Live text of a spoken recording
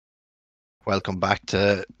Welcome back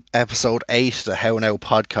to episode 8 of the How Now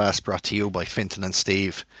podcast brought to you by Finton and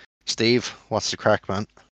Steve. Steve, what's the crack, man?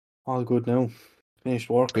 All good now. Finished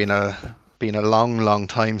work. Been a been a long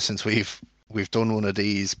time since we've done one of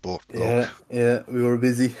these, but look, Yeah, we were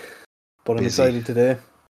busy, but I'm busy. excited today.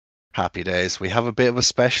 Happy days. We have a bit of a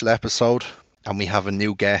special episode and we have a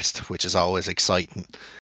new guest, which is always exciting.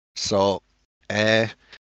 So,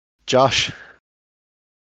 Josh,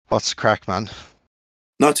 what's the crack, man?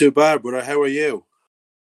 Not too bad, brother. How are you?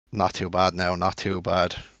 Not too bad now, not too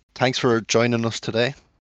bad. Thanks for joining us today.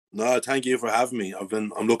 No, thank you for having me.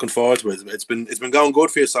 I'm looking forward to it. It's been going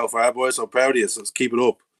good for you so far, boys. So proud of you. So let's keep it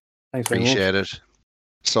up. Thanks very much. Appreciate it.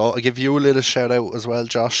 So I give you a little shout out as well,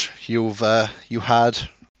 Josh. You had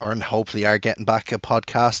or hopefully are getting back a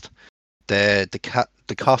podcast,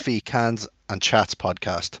 the Coffee Cans and Chats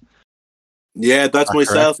podcast. Yeah, that's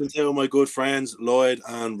Correct. myself and two of my good friends, Lloyd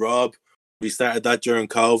and Rob. We started that during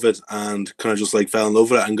COVID and kind of just like fell in love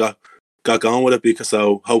with it and got going with it because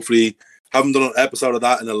so hopefully haven't done an episode of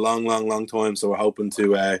that in a long time. So we're hoping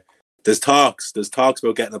to there's talks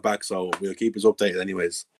about getting it back. So we'll keep us updated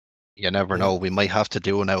anyways. You never know. We might have to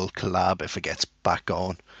do an old collab if it gets back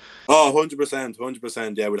going. Oh,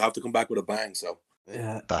 100%. Yeah, we'll have to come back with a bang. So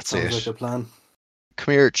Yeah, That's sounds it. like a plan.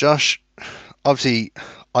 Come here, Josh. Obviously,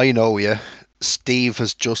 I know you. Steve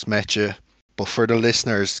has just met you, but for the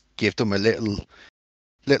listeners, give them a little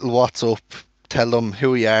what's up. Tell them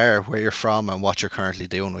who you are, where you're from, and what you're currently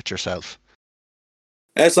doing with yourself.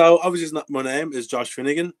 So obviously my name is Josh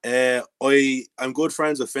Finnegan. I'm good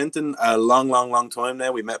friends with Finton a long time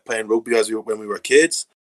now. We met playing rugby when we were kids,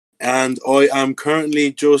 and I am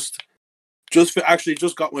currently just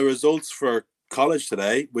got my results for college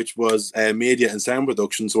today, which was media and sound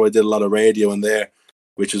production. So I did a lot of radio in there,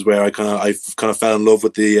 which is where I kind of fell in love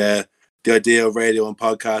with the idea of radio and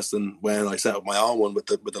podcasting when I set up my own one with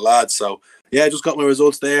the lads. So yeah, I just got my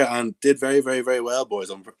results there and did very well, boys.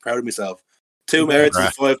 I'm proud of myself. 2 merits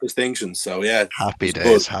and 5 distinctions. So yeah, happy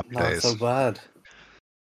days. Not so bad.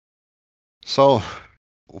 So,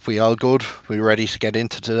 we all good? We ready to get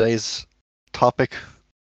into today's topic?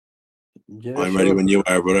 Yeah, I'm ready when you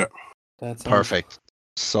are, brother. That's Perfect.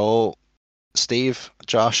 So, Steve,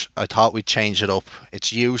 Josh, I thought we'd change it up.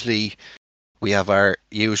 It's usually we have our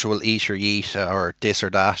usual eat or yeet or this or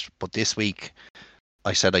that, but this week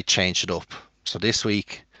I said I'd change it up. So this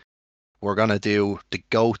week we're gonna do the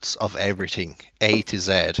goats of everything, A to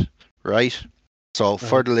Z, right? So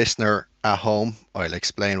for the listener at home, I'll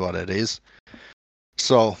explain what it is.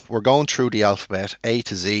 So we're going through the alphabet, A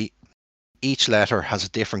to Z. Each letter has a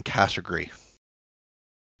different category.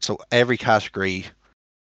 So every category,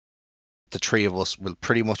 the three of us will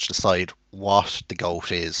pretty much decide what the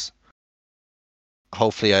goat is.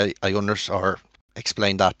 Hopefully I or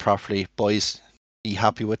explained that properly. Boys, are you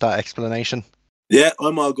happy with that explanation? Yeah,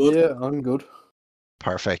 I'm all good. Yeah, I'm good.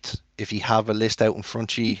 Perfect. If you have a list out in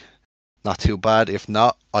front of you, not too bad. If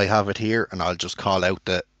not, I have it here and I'll just call out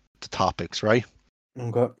the topics, right?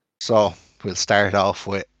 Okay. So we'll start off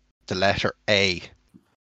with the letter A.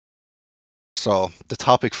 So the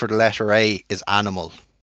topic for the letter A is animal.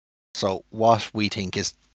 So what we think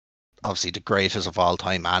is obviously the greatest of all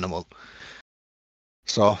time animal.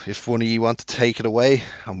 So if one of you want to take it away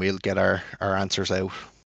and we'll get our answers out.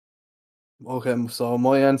 Okay, so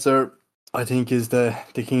my answer, I think, is the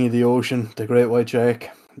king of the ocean, the great white shark.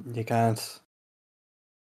 You can't.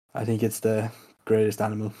 I think it's the greatest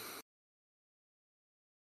animal.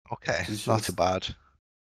 Okay, not too bad.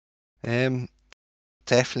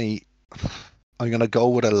 Definitely, I'm gonna go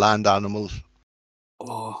with a land animal.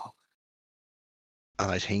 Oh. And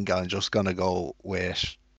I think I'm just gonna go with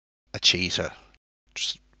a cheetah.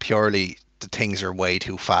 Just purely the things are way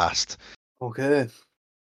too fast. Okay.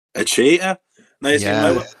 A cheetah? Nice.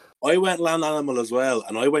 Yeah. I went land animal as well,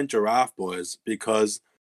 and I went giraffe, boys, because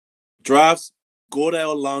giraffes got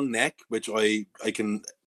out a long neck, which I can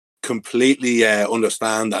completely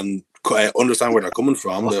understand and understand where they're coming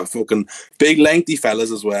from. They're fucking big, lengthy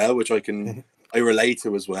fellas as well, which I relate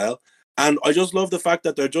to as well. And I just love the fact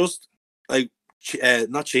that they're just like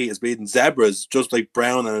not cheetahs, but zebras, just like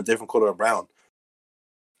brown and a different color of brown.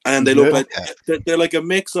 And they look like they're like a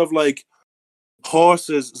mix of like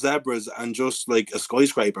horses, zebras, and just like a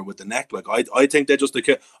skyscraper with the neck. Like I think they're just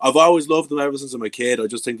I've always loved them ever since I'm a kid. I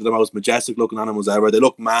just think they're the most majestic looking animals ever. They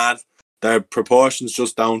look mad. Their proportions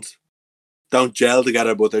just don't gel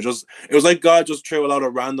together, but it was like God just threw a lot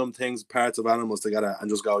of random things, parts of animals together and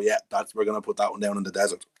just go, yeah, we're gonna put that one down in the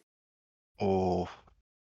desert. Oh.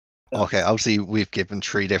 Okay, obviously we've given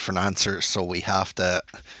 3 different answers, so we have to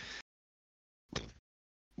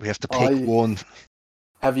pick one.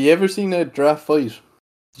 Have you ever seen a giraffe fight?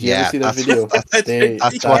 Did you ever see that video?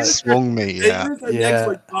 That's what swung me. Yeah, They're next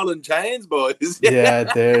like Colin Chains, boys. Yeah,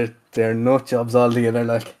 they're nut jobs altogether.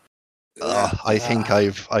 Like, I think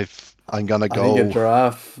I'm gonna I think a go.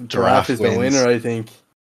 giraffe is the wins. winner. I think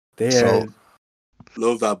they So- are.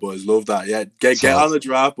 Love that, boys. Love that. Yeah, get on the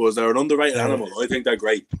giraffe, boys. They're an underrated Yeah. animal. I think they're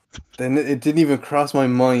great. Then it didn't even cross my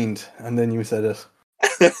mind, and then you said it.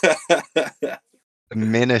 The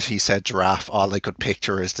minute he said giraffe, all I could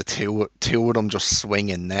picture is the two of them just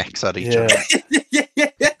swinging necks at each Yeah,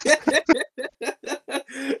 other.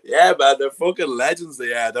 Yeah, man, they're fucking legends.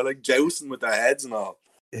 They're like jousting with their heads and all.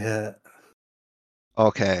 yeah.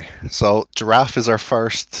 Okay, so giraffe is our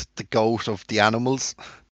first, the goat of the animals.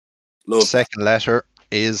 Love. Second letter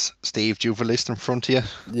is Steve. Do you have a list in front of you?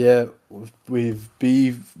 Yeah, we've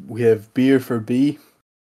B. We have beer for B,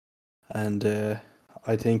 and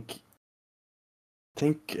I think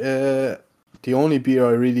the only beer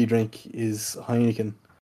I really drink is Heineken,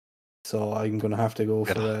 so I'm gonna have to go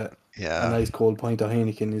Good. for a Yeah. nice cold pint of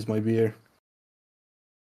Heineken is my beer.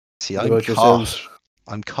 See, What I'm about yourselves?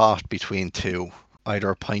 caught between two, either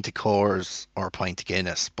a pint of Coors or a pint of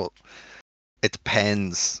Guinness, but it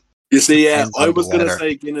depends. You see, Depends I on the was gonna weather.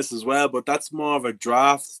 say Guinness as well, but that's more of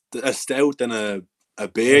a stout than a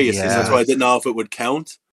beer. You see, Yeah. that's why I didn't know if it would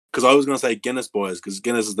count. Because I was gonna say Guinness, boys, because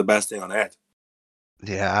Guinness is the best thing on earth.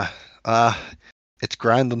 Yeah. It's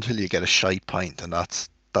grand until you get a shite pint, and that's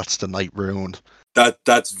the night ruined.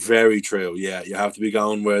 That's very true. Yeah, you have to be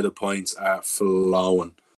going where the points are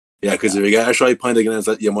flowing. Yeah, because if you get a shite pint of Guinness,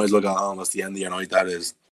 you might as well go on. That's the end of your night. That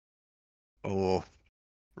is. Oh,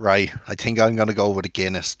 right. I think I'm gonna go with a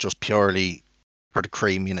Guinness just purely for the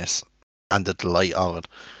creaminess and the delight of it.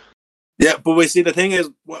 Yeah, but we see the thing is,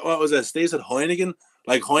 what was it? Steve said Heineken.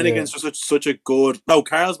 Like Heineken's just such a good. No,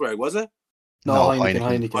 Carlsberg was it? No,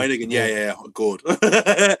 Heineken. Heineken, yeah, good.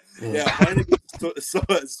 Yeah,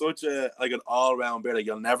 Heineken's such a like an all round beer. Like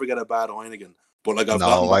you'll never get a bad Heineken. But like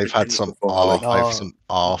I've had some before, I've some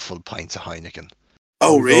awful pints of Heineken.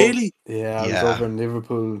 Oh really? Yeah, I was over in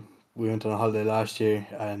Liverpool. We went on a holiday last year,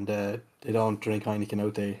 and they don't drink Heineken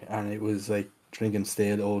out there, and it was like drinking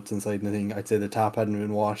stale oats inside the thing. I'd say the tap hadn't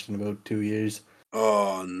been washed in about 2 years.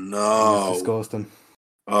 Oh It no! was disgusting.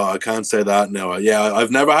 Oh, I can't say that now. Yeah,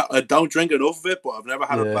 I don't drink enough of it, but I've never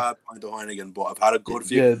had a Yeah. bad pint of Heineken. But I've had a good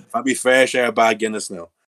few. Yeah, I'd be fair share of bad Guinness now.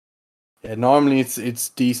 yeah. Normally, it's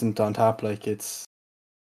decent on tap. Like it's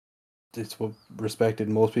what respected.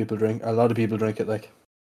 Most people drink. A lot of people drink it. Like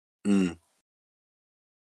Mm.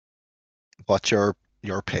 What's your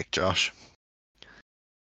pick, Josh?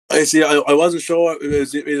 I see. I wasn't sure if it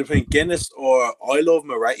was either between Guinness or I love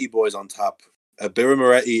Moretti, boys, on tap. A beer of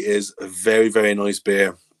Moretti is a very, very nice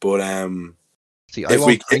beer. But See, I If we-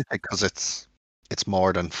 won't drink it because it's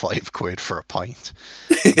more than £5 for a pint.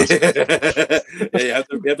 yeah, you have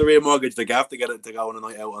to remortgage the gaff to get it to go on a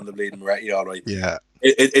night out on the bleeding Moretti. All right. Yeah.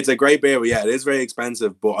 It's a great beer, but yeah, it is very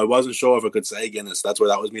expensive. But I wasn't sure if I could say Guinness. That's where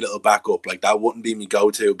that was my little backup. Like that wouldn't be my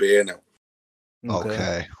go-to beer now.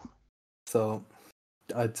 Okay. So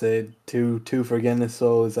I'd say two for Guinness.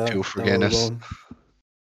 So is that 2 for that where we're Guinness. going?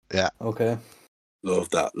 Yeah. Okay. Love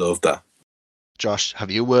that. Josh, have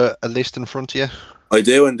you a list in front of you? I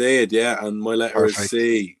do indeed, yeah. And my letter is Perfect.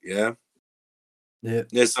 C, yeah. Yeah.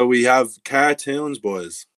 Yeah, so we have cartoons,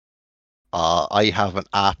 boys. I have an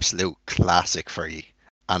absolute classic for you,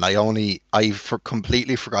 and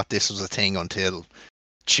completely forgot this was a thing until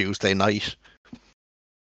Tuesday night.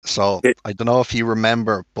 So Yeah. I don't know if you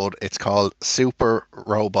remember, but it's called Super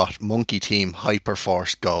Robot Monkey Team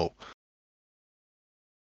Hyperforce Go.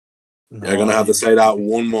 You're gonna have to say that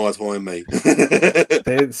one more time, mate.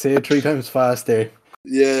 Say it 3 times fast there.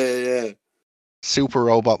 Yeah. Super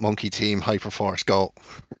Robot Monkey Team Hyperforce Go.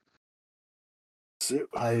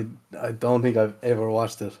 I don't think I've ever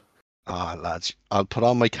watched it. Ah, lads, I'll put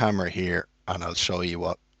on my camera here and I'll show you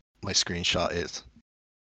what my screenshot is.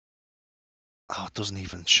 Oh, it doesn't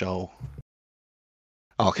even show.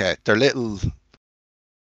 Okay, they're little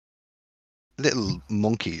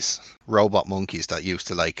monkeys, robot monkeys that used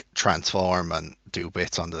to like transform and do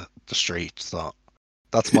bits on the street. So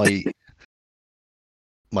that's my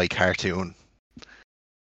cartoon.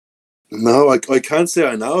 No, I can't say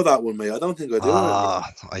I know that one, mate. I don't think I do.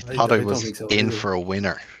 I thought I don't was think so in either. for a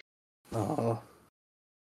winner. Oh.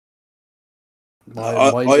 What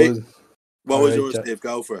was Alright, yours, Jack. Dave?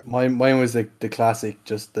 Go for it. Mine was the classic,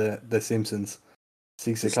 just the Simpsons.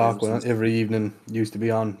 6 The o'clock Simpsons. every evening used to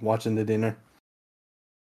be on watching the dinner.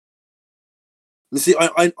 You see,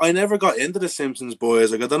 I never got into the Simpsons,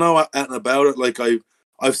 boys. Like I don't know anything about it. Like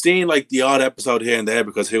I've seen like the odd episode here and there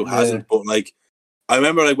because who hasn't? But like I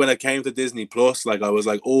remember like when it came to Disney Plus, like I was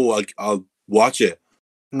like, oh, I'll watch it.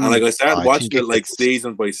 And like I started I watching think it like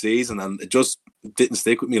season by season, and it just didn't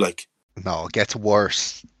stick with me. Like, No, it gets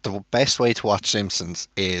worse. The best way to watch Simpsons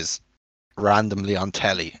is randomly on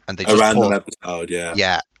telly, and they a just random put, episode, yeah.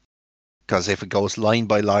 yeah, because if it goes line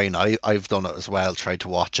by line, I've done it as well, tried to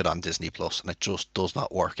watch it on Disney Plus, and it just does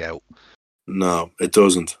not work out. No, it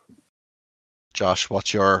doesn't. Josh,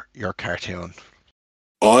 what's your cartoon?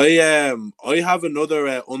 I have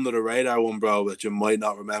another under the radar one, bro, that you might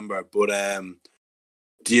not remember. But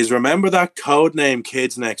do you remember that Codename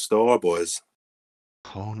Kids Next Door, boys?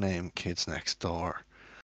 Codename Kids Next Door.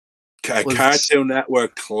 Cartoon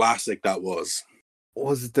Network classic that was.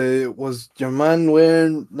 Was your man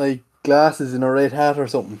wearing like glasses and a red hat or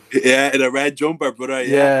something? Yeah, in a red jumper, brother.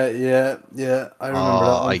 Yeah. I remember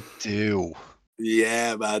that one. I do.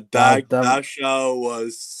 Yeah, man. That That show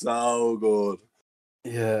was so good.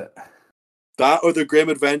 Yeah. That or The Grim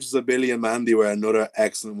Adventures of Billy and Mandy were another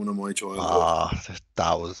excellent one of my childhood.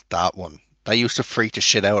 That was that one. That used to freak the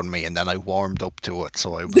shit out of me, and then I warmed up to it,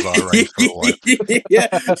 so I was alright for a while. Yeah,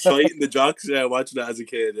 fighting the jocks, yeah, watching that as a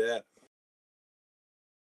kid, yeah.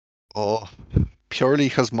 Oh, purely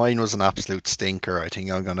because mine was an absolute stinker, I think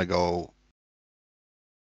I'm gonna go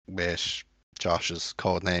with Josh's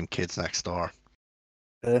Codename Kids Next Door.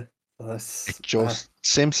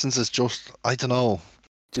 Simpsons is just, I don't know.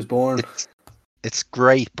 Just born. It's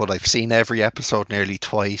great, but I've seen every episode nearly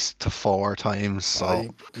twice to 4 times.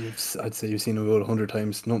 So I'd say you've seen it about 100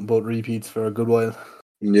 times. Nothing but repeats for a good while.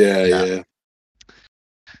 Yeah.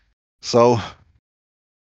 So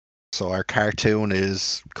our cartoon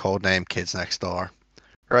is Codename Kids Next Door.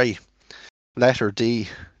 Right. Letter D,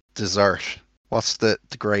 dessert. What's the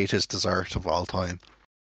greatest dessert of all time?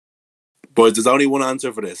 But there's only one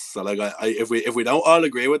answer for this. So like, if we don't all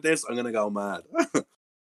agree with this, I'm gonna go mad.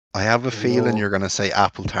 I have a feeling you're gonna say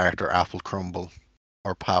apple tart or apple crumble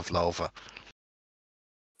or pavlova.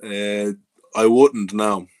 I wouldn't.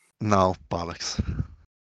 No, bollocks.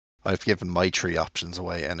 I've given my 3 options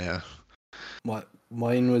away anyway.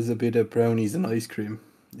 Mine was a bit of brownies and ice cream.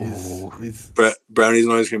 Brownies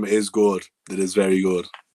and ice cream is good. It is very good.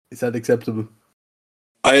 Is that acceptable?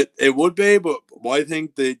 It would be, but I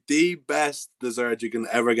think the best dessert you can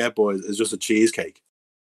ever get, boys, is just a cheesecake.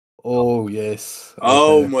 Oh yes. Okay.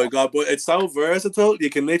 Oh my god! But it's so versatile.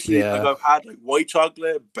 You can literally like I've had like white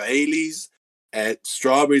chocolate, Baileys,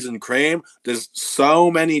 strawberries and cream. There's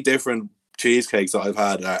so many different cheesecakes that I've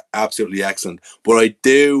had that are absolutely excellent. But I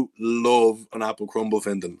do love an apple crumble,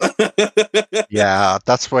 Fintan. Yeah,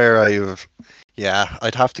 that's where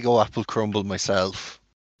I'd have to go apple crumble myself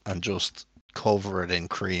and just cover it in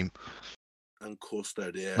cream. And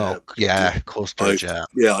custard, yeah. Oh, yeah, custard, yeah.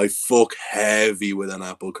 Yeah, I fuck heavy with an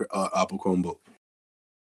apple crumble.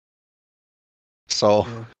 So,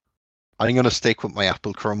 I'm going to stick with my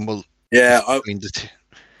apple crumble. Yeah,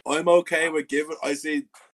 I'm okay with giving...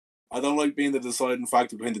 I don't like being the deciding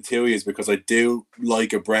factor between the two of you because I do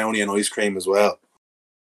like a brownie and ice cream as well.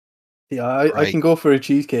 Yeah, I can go for a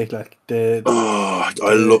cheesecake. Like I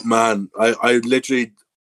literally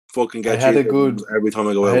fucking get cheesecake every time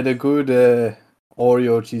I go out. I had a good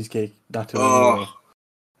Oreo cheesecake not too long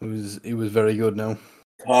ago. It was very good now.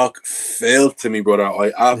 Talk filth to me, brother.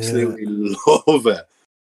 I absolutely love it.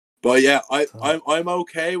 But yeah, I'm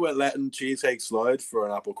okay with letting cheesecake slide for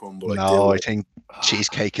an apple crumble. I think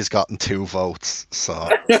cheesecake has gotten 2 votes, so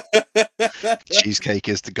cheesecake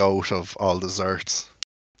is the goat of all desserts.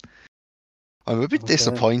 I'm a bit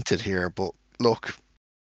disappointed here, but look,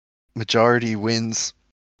 majority wins.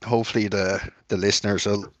 Hopefully the listeners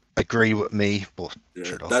will agree with me, but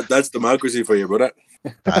that's democracy for you, brother.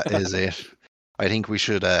 That is it. I think we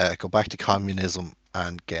should go back to communism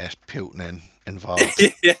and get Putin involved.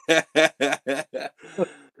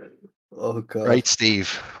 Oh god. Right, Steve.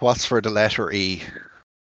 What's for the letter E?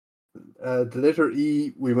 The letter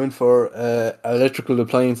E, we went for electrical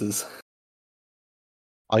appliances.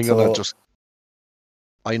 I'm gonna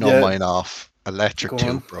I know mine off. Electric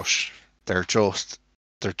toothbrush. They're just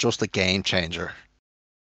a game changer.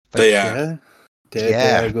 They are. They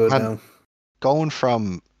are good now. Going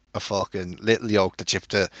from a fucking little yolk that you have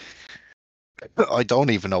to, I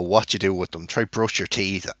don't even know what you do with them. Try brush your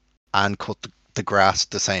teeth and cut the grass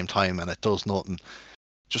at the same time, and it does nothing.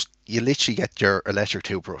 You literally get your electric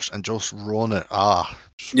toothbrush and just run it.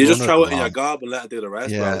 You just throw it in your gob and let it do the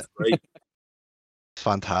rest. Yeah, right.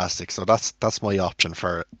 Fantastic. So that's my option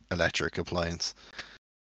for electric appliance.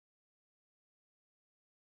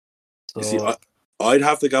 So, you see, I'd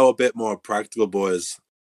have to go a bit more practical, boys.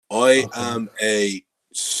 I am a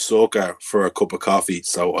sucker for a cup of coffee,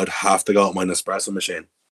 so I'd have to go with my Nespresso machine.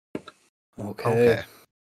 Okay.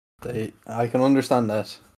 I can understand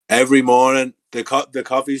that. Every morning, The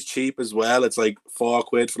coffee's cheap as well. It's like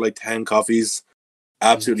 £4 for like 10 coffees.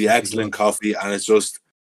 Absolutely That's excellent good. coffee, and it's just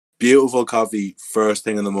beautiful coffee first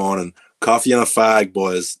thing in the morning. Coffee and a fag,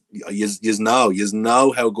 boys. You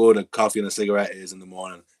know how good a coffee and a cigarette is in the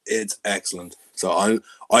morning. It's excellent. So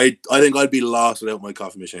I think I'd be lost without my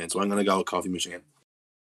coffee machine. So I'm gonna go with coffee machine.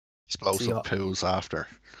 Explosive See, pools after.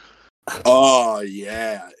 Oh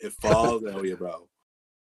yeah, it falls out of you, bro.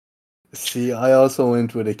 See, I also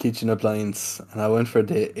went with a kitchen appliance, and I went for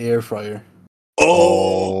the air fryer.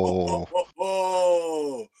 Oh.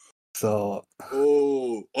 So, I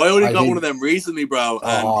only I got one think- of them recently, bro,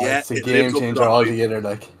 and yeah, it's a it game lives up to changer the hype. altogether.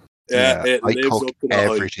 Like, Yeah, it I lives cook up to the hype.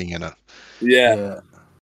 everything in it. Yeah.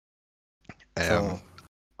 So,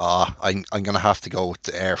 I'm gonna have to go with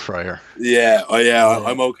the air fryer. Yeah, Yeah.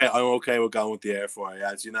 I'm okay. I'm okay with going with the air fryer.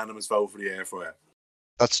 Yeah, it's unanimous vote for the air fryer.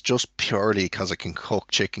 That's just purely because I can cook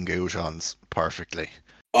chicken goujons perfectly.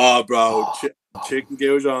 Oh, bro, chicken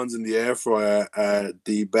goujons in the air fryer are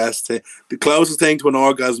the best thing, the closest thing to an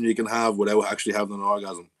orgasm you can have without actually having an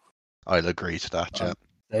orgasm. I'll agree to that, yeah.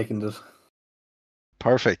 taking it.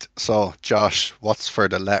 Perfect. So, Josh, what's for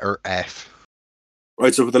the letter F?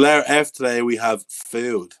 Right, so for the letter F today, we have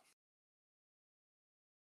food.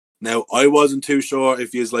 Now, I wasn't too sure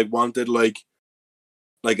if you like wanted like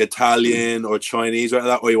Italian or Chinese or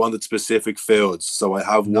that, or you wanted specific foods. So I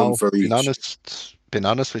have one for each. Being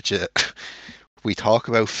honest with you, we talk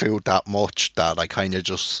about food that much that I kind of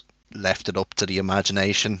just left it up to the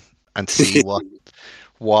imagination and see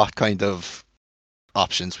what kind of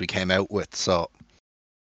options we came out with. So,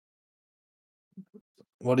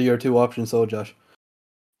 What are your two options, so Josh?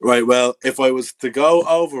 Right, well, if I was to go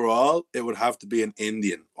overall, it would have to be an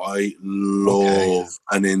Indian. I love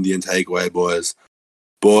an Indian takeaway, boys.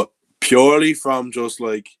 But purely from just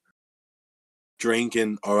like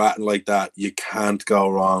drinking or acting like that, you can't go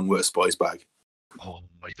wrong with a spice bag. oh,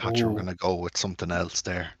 I thought you were Ooh. gonna go with something else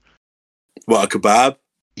there. What, a kebab?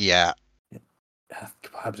 Yeah, Yeah,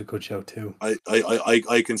 kebab's a good shout too. I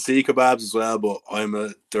can see kebabs as well, but I'm a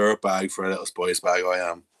dirt bag for a little spice bag. I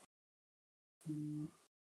am.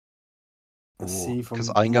 See, from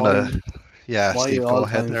because I'm gonna. Yeah, my Steve, go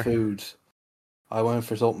ahead all-time there. food, I went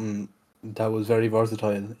for something that was very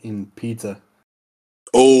versatile in pizza.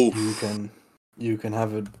 Oh, You can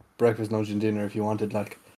have it breakfast, lunch, and dinner if you wanted.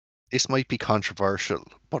 Like, This might be controversial,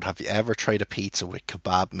 but have you ever tried a pizza with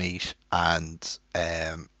kebab meat and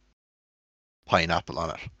pineapple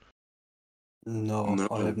on it? no, No.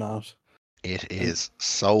 I have not. It is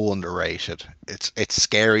so underrated. It's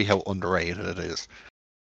scary how underrated it is.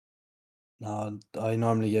 No, I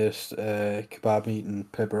normally get kebab meat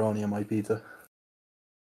and pepperoni on my pizza.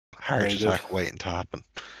 Heart Very good. attack waiting to happen.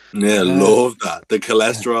 yeah, love that. The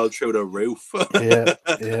cholesterol through the roof.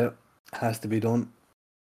 Yeah, has to be done.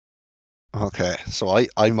 Okay, so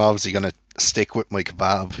I'm obviously gonna stick with my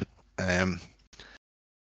kebab.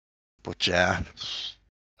 But yeah,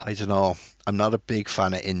 I don't know. I'm not a big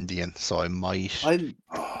fan of Indian, so I might.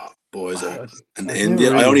 Oh, boys, an I've Indian.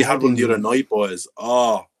 never I really only had had one the other Indian. night, boys.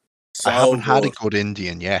 Oh, so I haven't had a good. good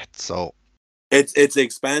Indian yet, so It's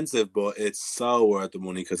expensive, but it's so worth the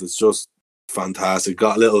money because it's just fantastic.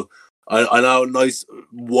 Got a little, I know, nice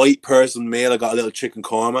white person meal. I got a little chicken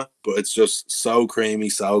korma, but it's just so creamy,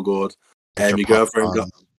 so good. get your My girlfriend got,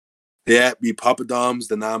 popcorn. yeah, me poppadoms,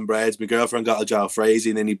 the naan breads. My girlfriend got a jalfrezi,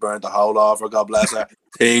 and then he burnt the whole off her. God bless her.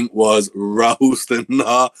 Thing was roasting,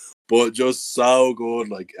 but just so good,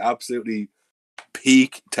 like absolutely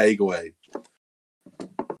peak takeaway.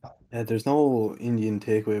 Yeah, there's no Indian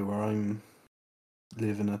takeaway where I'm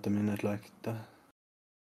living at the minute. Like that,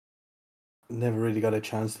 never really got a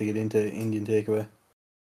chance to get into Indian takeaway.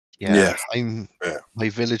 Yeah, Yeah. my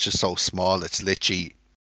village is so small. It's literally,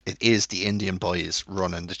 it is the Indian boys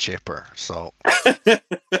running the chipper. So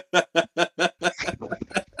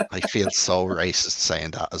I feel so racist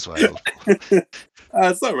saying that as well.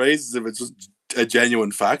 It's not racism. It's just a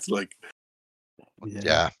genuine fact. Like,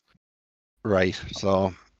 Yeah. Right.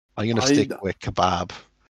 So I'm gonna stick with kebab.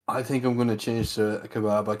 I think I'm gonna change to a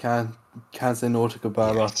kebab. I can't say no to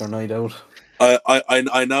kebab Yes. after a night out.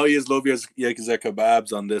 I know you love your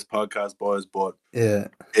kebabs on this podcast, boys, but Yeah.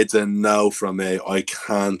 it's a no from me. I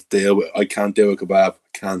can't do a kebab.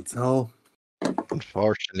 Can't. No.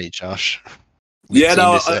 Unfortunately, Josh. Yeah,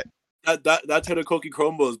 no, Seen this, that's how the cookie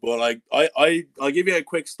crumbles. But like, I'll give you a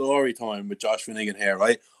quick story time with Josh Finnegan here,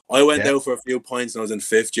 right? I went Yeah. out for a few pints when I was in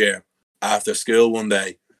 5th year after school one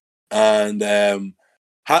day, and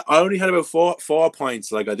I only had about four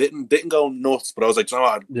pints. Like I didn't go nuts, but I was like, you know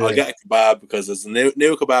what? I'll get a kebab because there's a new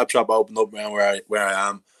kebab shop opened up around where I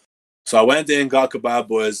am. So I went in, got kebab,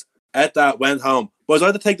 boys. Ate that, went home. Boys, I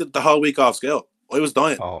had to take the whole week off school. I was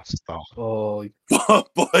dying. Oh, stop. Oh,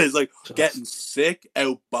 Boys, like just- getting sick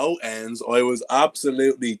out both ends. I was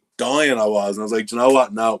absolutely dying. I was, and I was like, "Do you know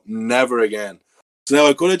what? No, never again." So now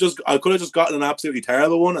I could have just gotten an absolutely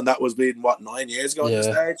terrible one, and that was bleeding 9 years ago at this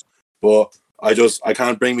Yeah. stage. But I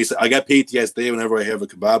can't bring me. I get PTSD whenever I hear of a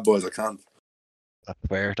kebab, boys. I can't. That's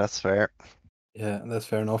fair. That's fair. yeah, that's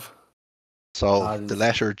fair enough. So That the is-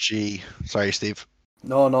 letter G. Sorry, Steve.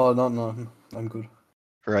 No, I'm good.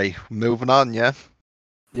 Right, moving on. Yeah.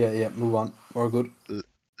 Yeah, move on. We're good.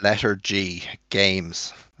 Letter G.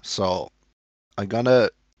 Games. So I'm gonna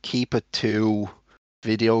keep it to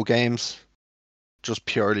video games, just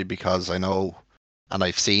purely because I know, and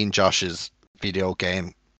I've seen Josh's video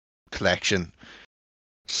game collection.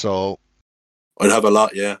 So I'd have a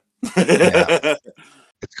lot, yeah. Yeah.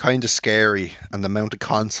 it's kind of scary, and the amount of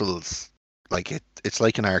consoles, like it's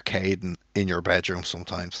like an arcade in your bedroom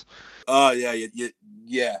sometimes. Oh yeah, it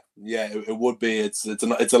would be. It's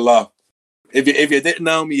a lot. If you didn't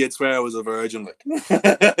know me, you'd swear I was a virgin.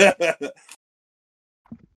 Like,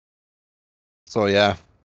 So yeah,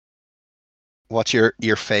 what's your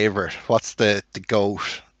favorite? What's the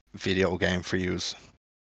GOAT video game for you?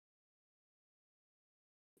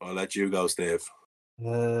 I'll let you go, Steve.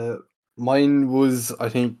 Mine was, I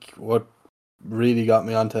think, what really got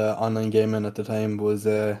me onto online gaming at the time was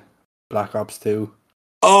Black Ops 2.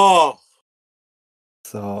 Oh,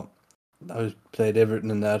 So I played everything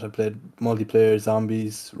in that. I played multiplayer,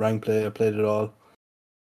 zombies, rank play. I played it all.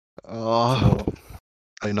 Oh, So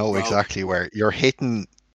I know Bro. exactly where you're hitting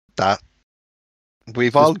that.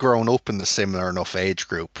 We've Just- all grown up in the similar enough age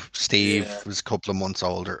group. Steve Yeah. was a couple of months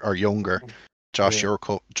older or younger. Josh, Yeah.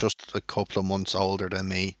 you're just a couple of months older than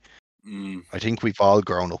me. mm. I think we've all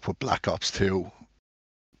grown up with Black Ops 2,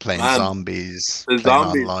 playing Man, zombies, the playing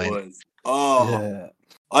zombies, online. boys. Oh, yeah,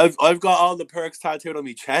 I've got all the perks tattooed on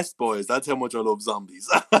my chest, boys. That's how much I love zombies.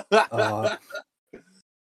 uh,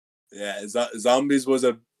 Yeah, zombies was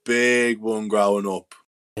a big one growing up.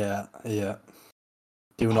 yeah.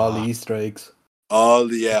 Doing all the Ah. Easter eggs. All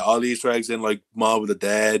the Easter eggs in like Mob of the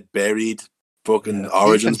Dead, Buried, fucking Yeah.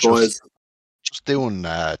 Origins, Even boys. just doing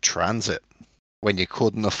Transit when you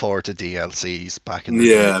couldn't afford the DLCs back in the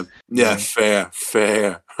day. Yeah, Yeah.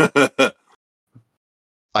 fair.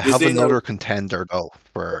 I You have see, now- another contender though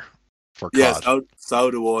for Yes, COD.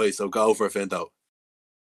 so do I. So go for it, Finto.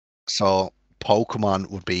 So Pokemon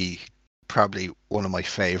would be probably one of my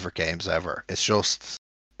favorite games ever. It's just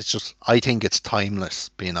I think it's timeless,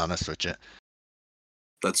 being honest with you.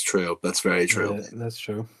 That's true. That's very true. Yeah, that's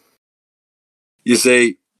true. You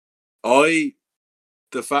see, I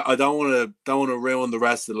don't want to ruin the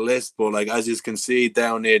rest of the list, but like as you can see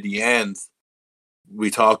down near the end, we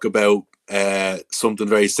talk about something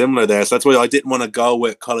very similar there. So that's why I didn't want to go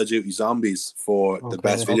with Call of Duty Zombies for the Okay.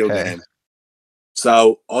 best video Okay. game.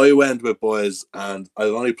 So I went with, boys, and I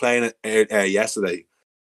was only playing it yesterday.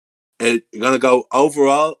 You're gonna go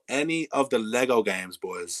overall. Any of the Lego games,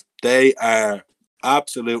 boys, they are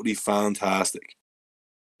absolutely fantastic.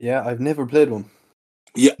 Yeah, I've never played one.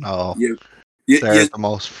 No, You they're the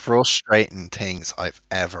most frustrating things I've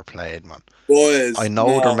ever played, man. boys. I know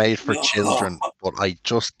they're no, made for no. children, but I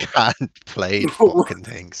just can't play the fucking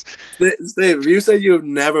things. Steve, you said you've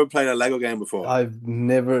never played a Lego game before. I've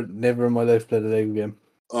never in my life played a Lego game.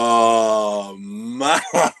 Oh man!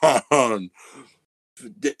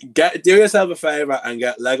 Do yourself a favor and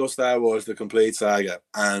get Lego Star Wars: The Complete Saga,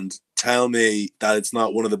 and tell me that it's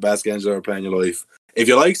not one of the best games you've ever played in your life. If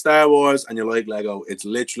you like Star Wars and you like Lego, it's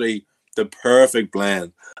literally the perfect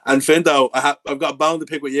blend. And Finto, I've got bound to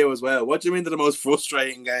pick with you as well. What do you mean they're the most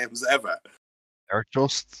frustrating games ever? They're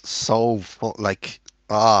just so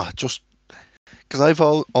just because I've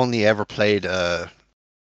only ever played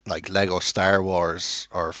like Lego Star Wars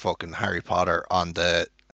or fucking Harry Potter on the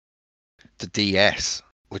DS,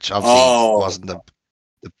 which obviously Oh. wasn't the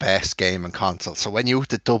best game and console. So when you have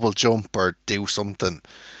to double jump or do something,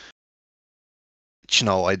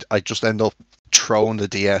 I just end up throwing the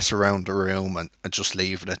DS around the room and just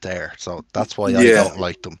leaving it there. So that's why I Yeah. don't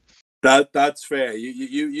like them. That's fair.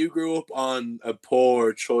 You grew up on a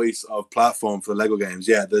poor choice of platform for the Lego games.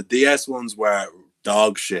 Yeah, the DS ones were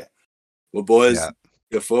dog shit. Well, boys, Yeah.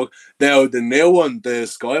 the fuck. Now the new one, the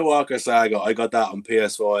Skywalker Saga, I got that on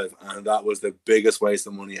PS5, and that was the biggest waste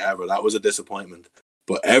of money ever. That was a disappointment.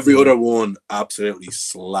 But every other one absolutely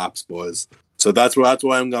slaps, boys. So that's why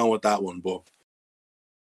I'm going with that one. But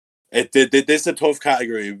this is a tough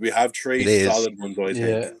category. We have three It is. solid ones, I think.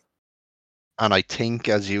 Yeah. And I think,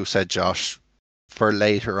 as you said, Josh, for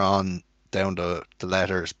later on down the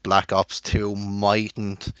letters, Black Ops 2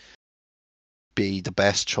 mightn't be the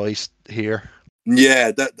best choice here.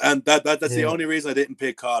 Yeah, that's the Yeah. only reason I didn't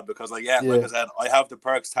pick COD because, like I Yeah. said, I have the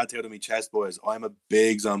perks tattooed on my chest, boys. I'm a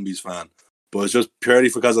big Zombies fan, but it's just purely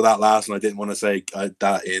because of that last one. I didn't want to say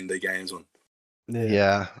that in the games one.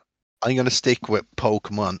 Yeah, I'm gonna stick with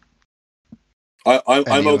Pokemon. I'm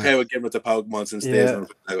Anyway. okay with giving it to Pokemon since there's no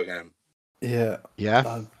Lego game. Yeah.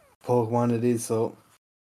 Yeah, Pokemon it is, so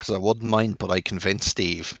because I wouldn't mind, but I convinced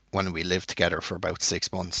Steve when we lived together for about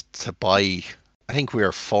 6 months to buy. I think we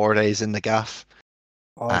were 4 days in the gaff,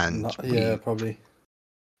 and probably.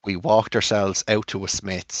 we walked ourselves out to a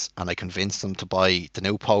Smith's, and I convinced them to buy the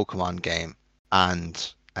new Pokemon game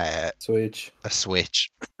and Switch. a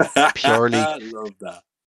Switch Purely- I love that.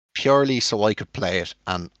 purely so I could play it,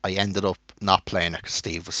 and I ended up not playing it because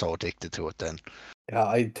Steve was so addicted to it then. Yeah,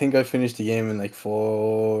 I think I finished the game in like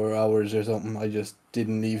 4 hours or something. I just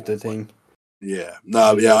didn't leave the thing. Yeah,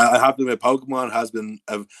 no, yeah, I have to admit, Pokemon has been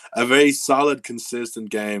a very solid, consistent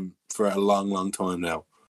game for a long, long time now.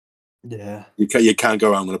 Yeah. You can't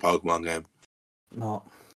go wrong with a Pokemon game. No.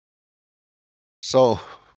 So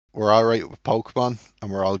we're all right with Pokemon,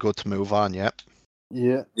 and we're all good to move on. Yeah,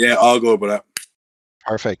 Yeah. Yeah, I'll go with that.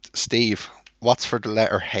 perfect. Steve, what's for the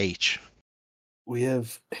letter H? We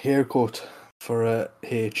have haircut for a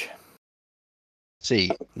H.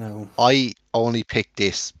 See, No. I only picked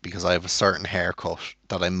this because I have a certain haircut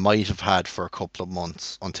that I might have had for a couple of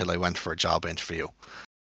months until I went for a job interview.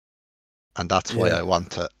 And that's why Yeah. I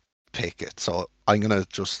want to pick it. So I'm going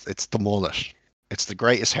to it's the mullet. It's the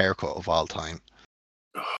greatest haircut of all time.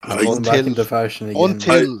 It's going back into fashion again.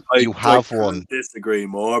 Until you have one. Disagree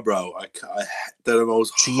more, bro. They're the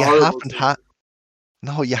most See, you horrible haven't thing. had.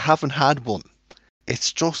 No, you haven't had one.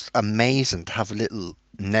 It's just amazing to have a little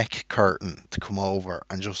neck curtain to come over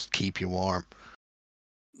and just keep you warm.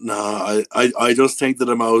 No, I just think they're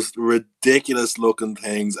the most ridiculous looking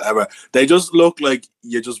things ever. They just look like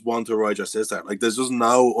you just want to ride your sister. Like there's just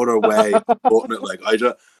no other way of putting it. Like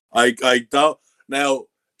I don't. Now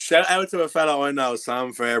shout out to a fella I know,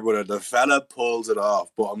 Sam Fairbrother. The fella pulls it off,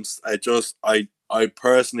 but I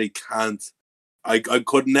personally can't. I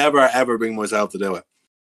could never ever bring myself to do it.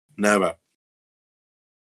 Never.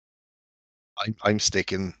 I'm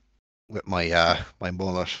sticking with my my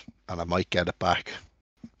mullet, and I might get it back.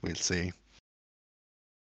 We'll see.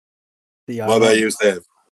 What about you, Steve?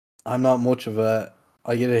 I'm not much of a.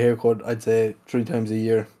 I get a haircut, I'd say 3 times a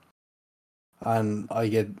year, and I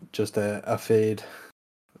get just a fade.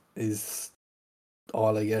 Is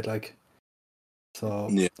all I get, like. So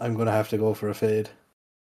Yeah. I'm gonna have to go for a fade.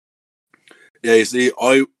 Yeah, you see,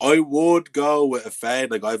 I would go with a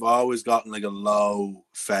fade. Like I've always gotten like a low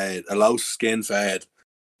fade, a low skin fade.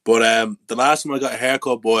 But the last time I got a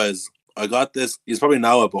haircut, boys, I got this. You probably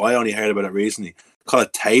know it, but I only heard about it recently. Called a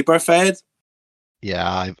taper fade.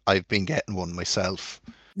 Yeah, I've been getting one myself.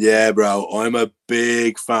 Yeah, bro, I'm a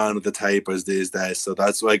big fan of the tapers these days. So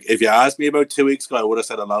that's like, if you asked me about 2 weeks ago, I would have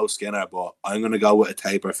said a low skinner, but I'm gonna go with a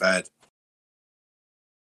taper fade.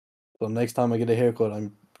 So next time I get a haircut,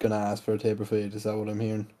 I'm gonna ask for a taper fade. Is that what I'm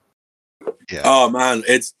hearing? Yeah. Oh man,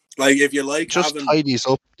 it's like if you like Just having tidies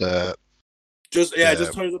up the. just ties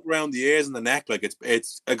up around the ears and the neck. Like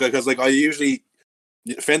it's because like I usually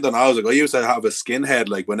Fintan, I used to have a skinhead.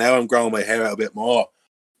 Like, but now I'm growing my hair out a bit more,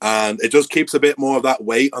 and it just keeps a bit more of that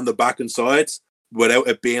weight on the back and sides without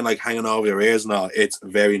it being like hanging over your ears. Now it's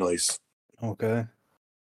very nice. Okay.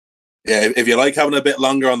 Yeah, if you like having a bit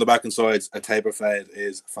longer on the back and sides, a taper fade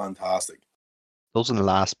is fantastic. Doesn't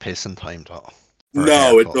last pissing time though.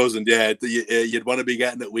 No, it doesn't. Yeah, you'd want to be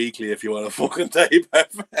getting it weekly if you want a fucking taper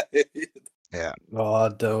fade. Yeah. Oh,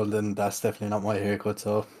 then that's definitely not my haircut.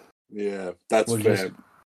 So yeah, that's fair.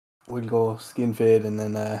 We'll go skin fade, and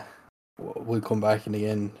then we'll come back in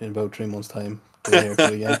again in about 3 months' time. Get a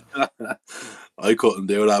haircut again. I couldn't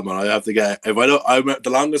do that, man. I have to get. If I don't, the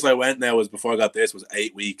longest I went now was before I got this was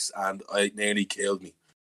 8 weeks, and it nearly killed me.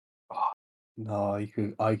 No,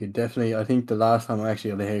 I could definitely. I think the last time I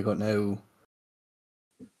actually got a haircut now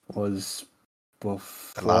was before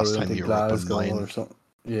The last we went time to you were up in Glasgow mine. or something.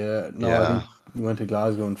 Yeah, no, Yeah. I think we went to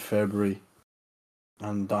Glasgow in February,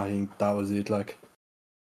 and I think that was it. Like,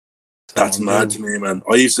 so That's mad to me, man.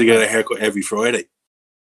 I used to get a haircut every Friday.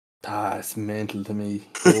 That's mental to me.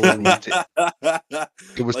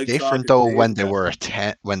 It was Like different talking though when days, they man. were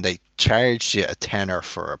when they charged you a tenner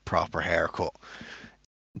for a proper haircut.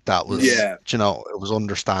 That was, Yeah. you know, it was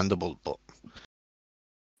understandable, but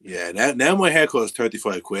Yeah, now my haircut is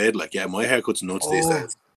 35 quid. Like, yeah, my haircut's nuts these Oh.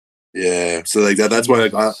 days. Yeah, so like that's why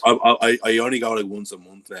like Jesus. I only go like once a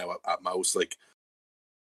month now at most. Like,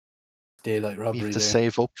 Daylight you robbery have to there.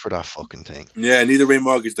 save up for that fucking thing. yeah, I need to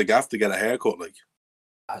remortgage the gaff to get a haircut. Like,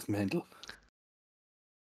 That's mental.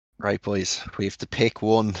 Right, boys. We have to pick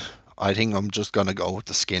one. I think I'm just gonna go with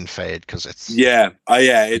the skin fade because it's Yeah, I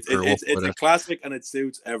grew up it's with a it. classic and it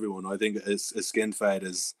suits everyone. I think a skin fade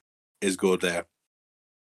is good there.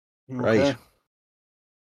 Right. Okay.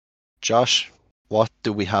 Josh, what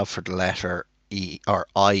do we have for the letter E or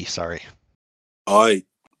I? Sorry.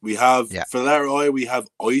 We have Yeah. for letter I we have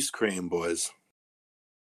ice cream, boys.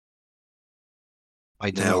 I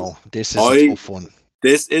don't Now, know. This is a tough one.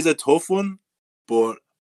 This is a tough one, but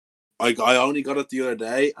I only got it the other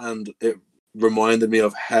day and it reminded me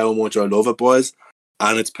of how much I love it, boys.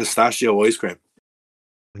 And it's pistachio ice cream.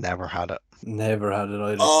 Never had it. Never had it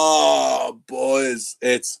either. Oh, boys,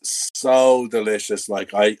 it's so delicious.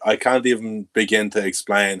 Like I can't even begin to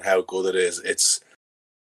explain how good it is. It's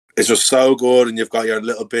just so good, and you've got your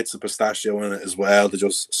little bits of pistachio in it as well to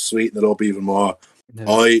just sweeten it up even more. Yeah.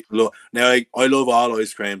 I love all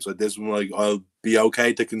ice cream, so this one like I'll be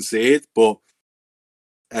okay to concede, but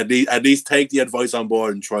at least take the advice on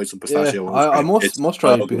board and try some pistachio ice cream. I must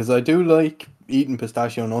try so it because I do like eating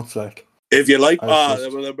pistachio nuts. Like, if you like,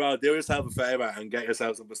 just... well, bro, do yourself a favor and get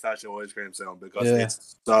yourself some pistachio ice cream soon because Yeah.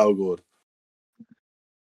 it's so good.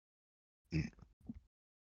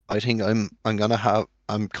 I think I'm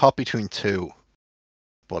caught between two,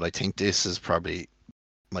 but I think this is probably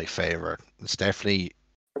my favorite. It's definitely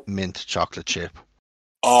mint chocolate chip.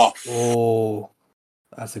 Oh,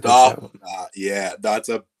 that's a good shout. Yeah, that's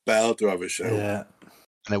a belter of a show. Yeah.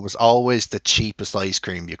 And it was always the cheapest ice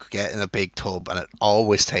cream you could get in a big tub, and it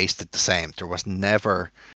always tasted the same. There was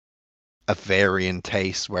never a varying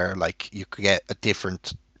taste where like you could get a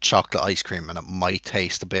different chocolate ice cream and it might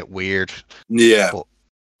taste a bit weird. Yeah. But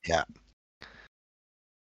yeah.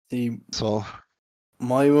 See, so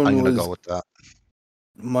my one I'm gonna was go with that.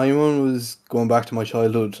 my one was going back to my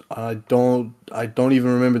childhood, and I don't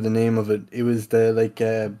even remember the name of it. It was the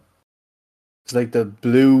it's like the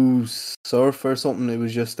blue surf or something. It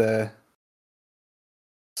was just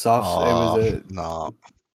soft. It was no.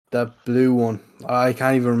 that blue one. I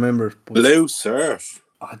can't even remember. Blue surf.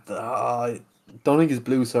 I don't think it's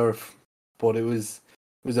blue surf, but it was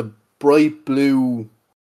a bright blue,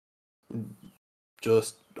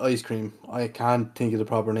 just ice cream. I can't think of the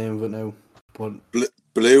proper name of it now, but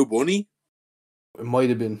Blue bunny. it might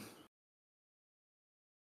have been.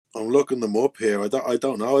 I'm looking them up here. I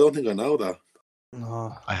don't know. I don't think I know that.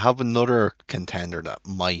 No. I have another contender that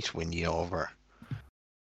might win you over.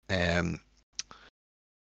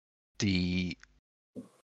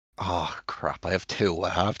 Crap! I have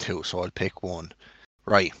two, so I'll pick one.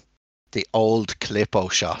 Right, the old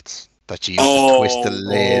Clippo shots that you used to twist the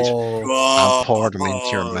lid and pour them into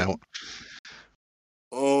your mouth.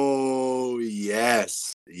 Oh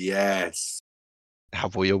yes.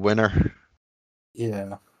 Have we a winner?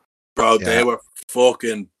 Yeah. Bro, they were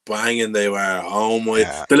fucking banging. They were. Oh my!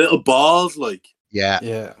 Yeah. The little balls, like.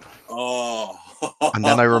 Yeah. Oh. And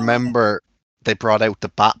then I remember they brought out the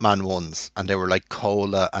Batman ones, and they were like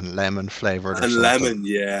cola and lemon flavored or and something. lemon,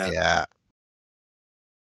 yeah. Yeah.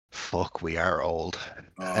 Fuck, we are old.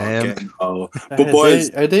 Getting old. But boys,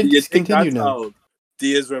 are they discontinued now? Old? Do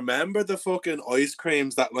you remember the fucking ice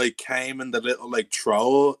creams that like came in the little like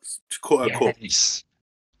troll cup?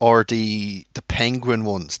 Or the penguin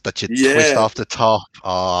ones that you twist off the top.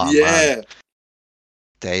 Oh man.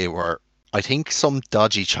 They were, I think some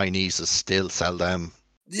dodgy Chineses still sell them.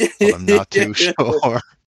 Yeah. But I'm not too sure.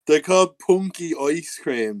 They're called Punky ice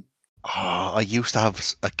cream. Oh, I used to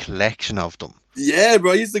have a collection of them. Yeah,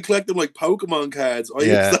 bro. I used to collect them like Pokemon cards. I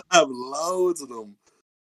used to have loads of them.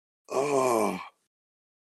 Oh.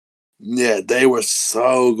 Yeah, they were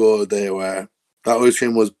so good. They were. That ice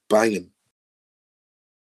cream was banging.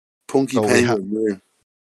 Punky penguin.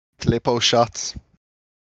 Clippo shots.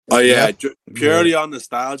 Oh yeah, purely on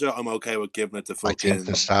nostalgia, I'm okay with giving it to fucking. I think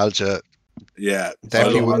nostalgia. Yeah,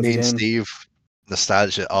 definitely with me and Steve.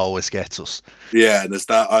 Nostalgia always gets us. Yeah,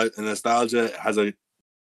 nostalgia has a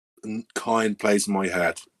kind place in my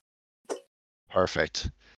heart. Perfect.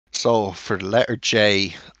 So for the letter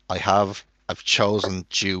J, I've chosen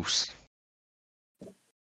juice.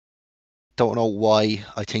 Don't know why.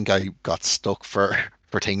 I think I got stuck for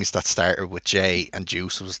things that started with J, and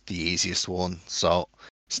juice was the easiest one. So,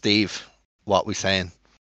 Steve, what we saying?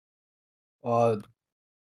 Plain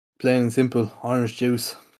and simple, orange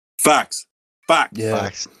juice. Facts. Yeah.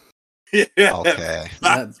 Facts. Yeah. Okay.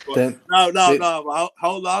 No.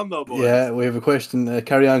 Hold on though, boys. Yeah, we have a question.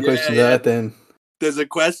 Carry on question to that then. There's a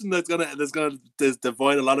question that's gonna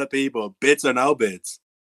divide a lot of people. Bits or no bits?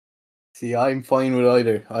 See, I'm fine with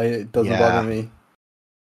either. It doesn't bother me.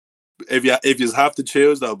 if you have to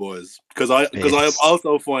choose though, boys, because I'm Bits.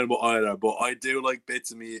 also fine with either, but I do like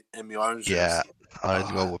bits in me orange Yeah, juice.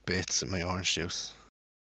 I'd go with bits in my orange juice.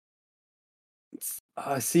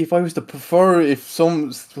 I see. If I was to prefer, if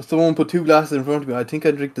someone put two glasses in front of me, I think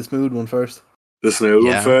I'd drink the smooth one first. The smooth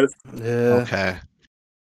one Yeah. first. Yeah. Okay.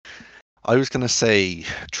 I was gonna say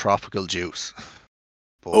tropical juice.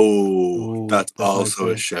 But Oh, that's nice also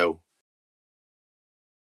a too. show.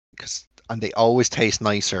 and they always taste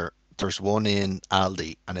nicer. There's one in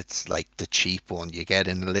Aldi, and it's like the cheap one you get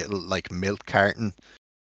in a little like milk carton.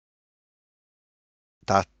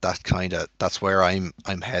 That's where I'm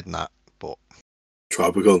heading at. But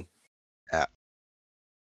Tropical. yeah,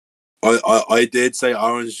 I did say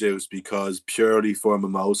orange juice because purely for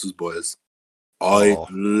mimosas, boys. I oh,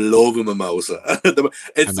 love a mimosa.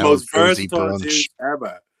 It's an the old most boozy versatile brunch. juice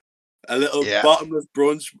ever. A little Yeah, bottomless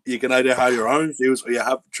brunch. You can either have your orange juice or you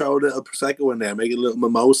have throw a little prosecco in there, make it a little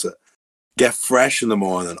mimosa. Get fresh in the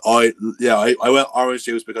morning. I went orange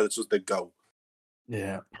juice because it's just the go.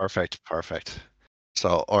 Yeah. perfect.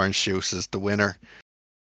 So orange juice is the winner.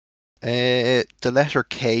 The letter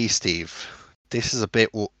K, Steve. This is a bit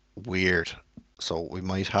weird, so we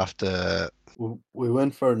might have to. We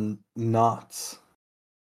went for knots.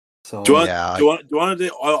 So Do you want? Yeah. Do you want to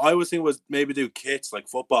do? I was thinking was maybe do kits like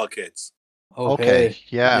football kits. Okay.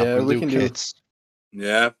 Yeah, Yeah, we'll we do can kits.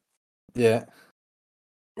 Yeah. do. Yeah.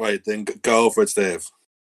 Right then, go for it, Steve.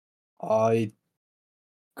 I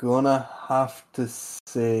gonna have to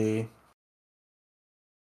say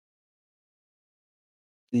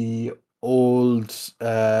the old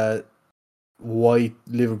white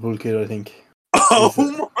Liverpool kid, I think.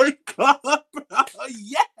 Oh my god, bro.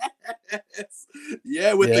 Yes.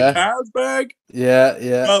 Yeah, with the Carlsberg. Yeah.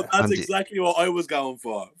 Bro, that's And exactly what I was going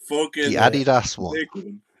for. Fucking the Adidas one. sick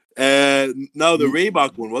one. No, the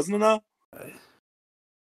Reebok one, wasn't it? No?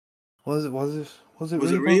 Was it Was it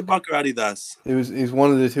Reebok? Reebok or Adidas? It was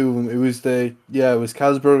one of the two of them. It was it was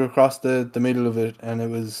Carlsberg across the middle of it, and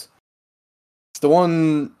it's the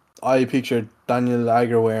one I pictured Daniel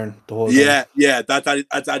Agger wearing the whole time. Yeah, that's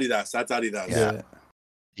Adidas. That's Adidas.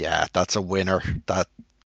 Yeah, that's a winner.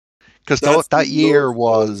 Because That's that year love,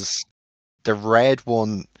 was the red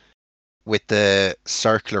one with the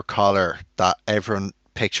circular collar that everyone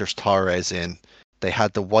pictures Torres in. They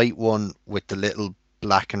had the white one with the little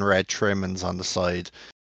black and red trimmings on the side,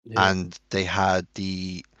 and they had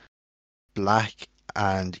the black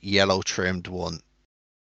and yellow trimmed one.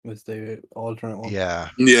 Was the alternate one. Yeah.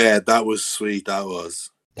 Yeah, that was sweet. That was.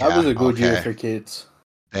 That was a good year for kids.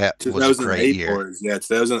 That was a great year. Boys. Yeah,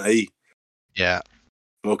 2008. Yeah.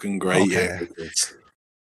 Fucking great year for kids.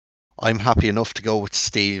 I'm happy enough to go with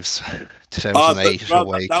Steve's 2008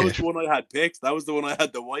 away that kit. was the one I had picked. That was the one I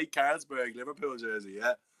had, the white Carlsberg Liverpool jersey.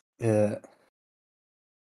 Yeah.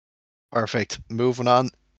 Perfect. Moving on.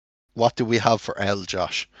 What do we have for L,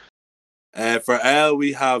 Josh? For L,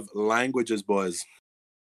 we have languages, boys.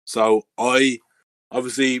 So I,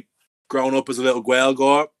 obviously, growing up as a little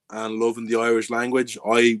Gaeilgeoir and loving the Irish language,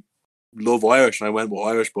 I love Irish, and I went with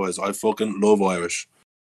Irish, boys. I fucking love Irish.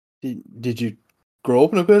 Did you grow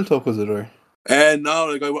up in a Gaeltacht, was it, or? No,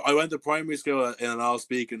 like I went to primary school in an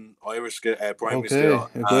all-speaking Irish primary school,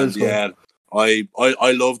 and yeah, I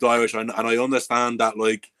loved Irish, and I understand that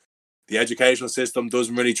like the educational system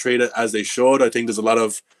doesn't really treat it as they should. I think there's a lot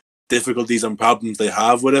of difficulties and problems they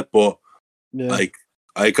have with it, but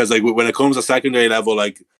because when it comes to secondary level,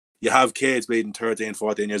 like you have kids being 13,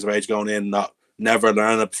 14 years of age going in, never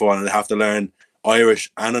learned it before, and they have to learn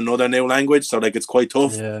Irish and another new language, so like it's quite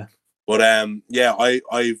tough. Yeah. But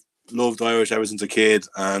I've loved Irish ever since a kid,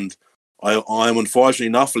 and I'm unfortunately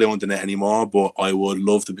not fluent in it anymore, but I would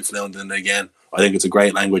love to be fluent in it again. I think it's a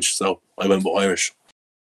great language, so I went with Irish.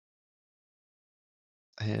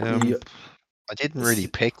 I didn't really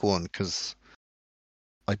pick one because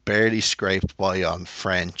I barely scraped by on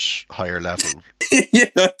French higher level. Yeah,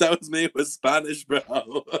 that was me with Spanish,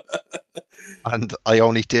 bro. And I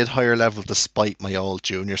only did higher level despite my old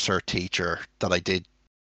junior cert teacher that I did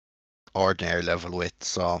ordinary level with.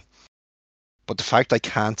 So, but the fact I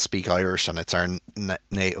can't speak Irish and it's our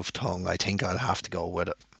native tongue, I think I'll have to go with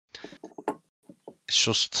it.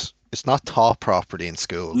 It's not taught properly in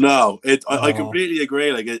school. No, I completely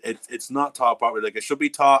agree. Like it's not taught properly. Like it should be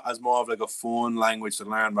taught as more of like a fun language to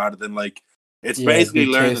learn rather than like it's basically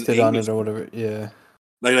learning English or whatever. Yeah.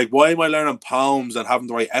 Like why am I learning poems and having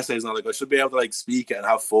to write essays now? Like I should be able to like speak it and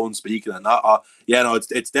have fun speaking and not.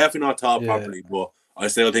 It's definitely not taught properly, but I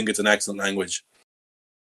still think it's an excellent language.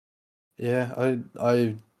 Yeah,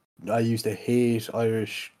 I used to hate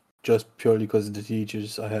Irish just purely because of the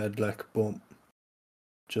teachers I had. Like, boom,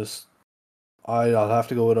 just I'll have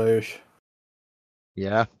to go with Irish.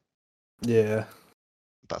 Yeah, Yeah.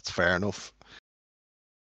 that's fair enough.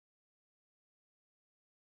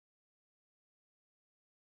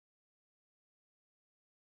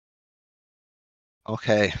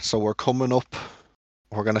 Okay, so we're coming up.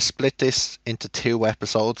 We're going to split this into 2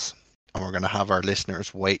 episodes, and we're going to have our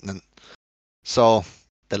listeners waiting. So,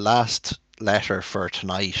 the last letter for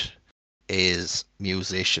tonight is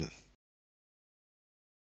musician.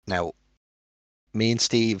 Now, me and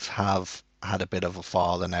Steve have had a bit of a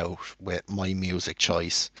falling out with my music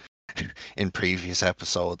choice in previous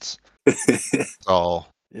episodes. So,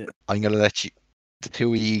 Yeah. I'm going to let you, the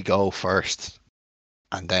two of you go first,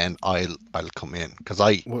 and then I'll come in, because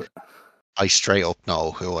I straight up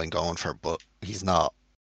know who I'm going for, but he's not.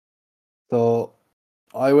 So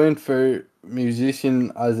I went for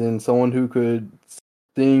musician, as in someone who could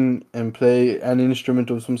sing and play an instrument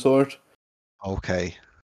of some sort. Okay.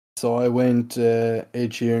 So I went Ed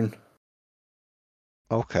Sheeran.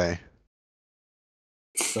 Okay.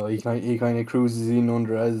 So he kind of cruises in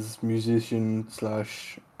under as musician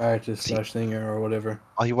slash artist slash singer or whatever.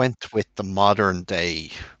 I went with the modern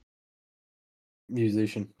day.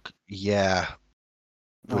 Musician. Yeah.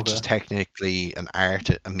 Which is technically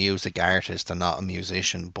a music artist and not a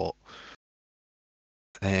musician, but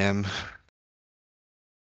now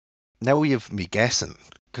you've me guessing,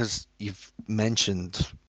 because you've mentioned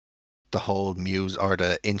the whole or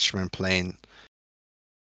the instrument playing,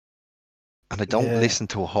 and I don't listen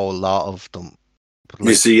to a whole lot of them. But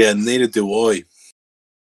you see, neither do I.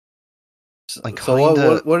 So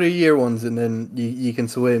what are your ones, and then you can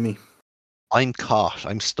sway me. I'm caught.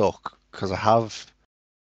 I'm stuck because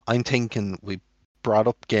I'm thinking we brought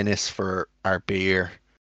up Guinness for our beer.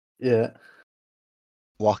 Yeah.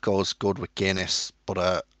 What goes good with Guinness, but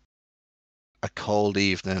a cold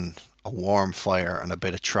evening, a warm fire, and a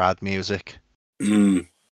bit of trad music.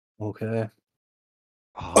 Okay.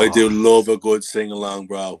 I do love a good sing along,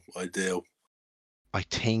 bro. I do. I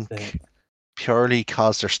think purely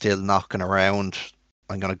because they're still knocking around,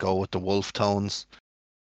 I'm gonna go with the Wolf Tones.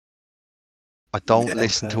 I don't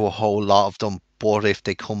listen to a whole lot of them, but if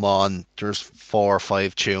they come on, there's 4 or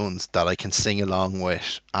 5 tunes that I can sing along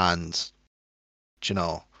with, and you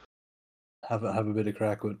know, have a bit of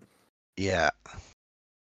crack with. Yeah.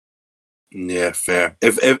 Yeah, fair.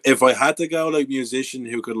 If I had to go like musician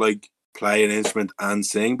who could like play an instrument and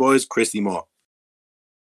sing, boys, Christy Moore.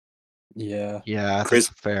 Yeah. Yeah, that's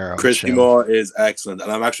fair. Christy Moore is excellent, and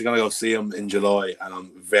I'm actually gonna go see him in July, and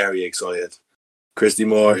I'm very excited. Christy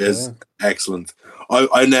Moore is excellent.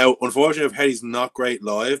 I now, unfortunately, I've heard he's not great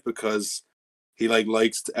live because he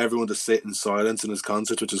likes everyone to sit in silence in his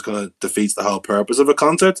concert, which is kind of defeats the whole purpose of a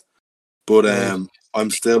concert. But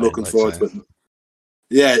I'm still looking forward to it.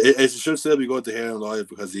 Yeah, it should still be good to hear him live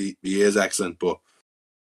because he is excellent. But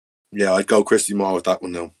yeah, I'd go Christy Moore with that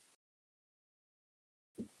one now.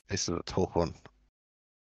 This is a tough one.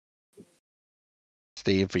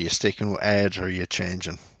 Steve, are you sticking with Ed or are you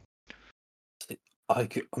changing? I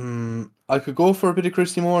could go for a bit of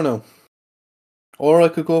Christy Moore now, or I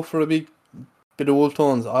could go for a bit of Wolf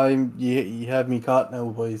Tones. You have me caught now,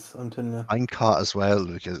 boys. I'm telling you. I'm caught as well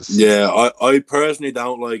because I personally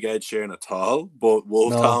don't like Ed Sheeran at all, but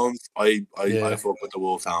Wolf Tones, I fuck with the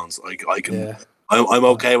Wolf Tones. I can. Yeah. I'm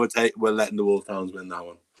okay with letting the Wolf Tones win that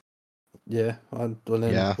one. Yeah, I'll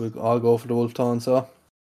go for the Wolf Tones. So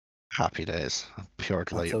happy days. I'm pure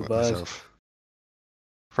delighted with myself.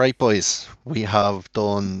 Right, boys, we have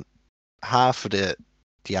done half of the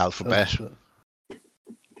alphabet.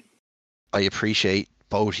 I appreciate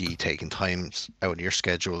both of you taking times out of your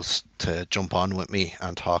schedules to jump on with me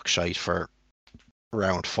and talk shite for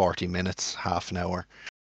around 40 minutes, half an hour.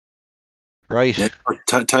 Right. Yeah,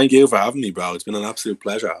 thank you for having me, bro. It's been an absolute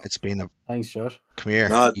pleasure. It's been Thanks, Josh. Come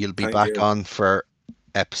here. You'll be back on for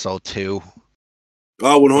episode 2.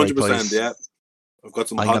 Oh, 100%, yeah. I've got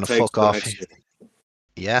some hot takes fuck off.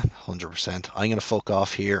 Yeah, 100%. I'm going to fuck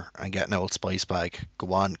off here and get an old spice bag.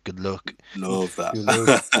 Go on, good luck. Love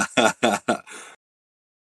that.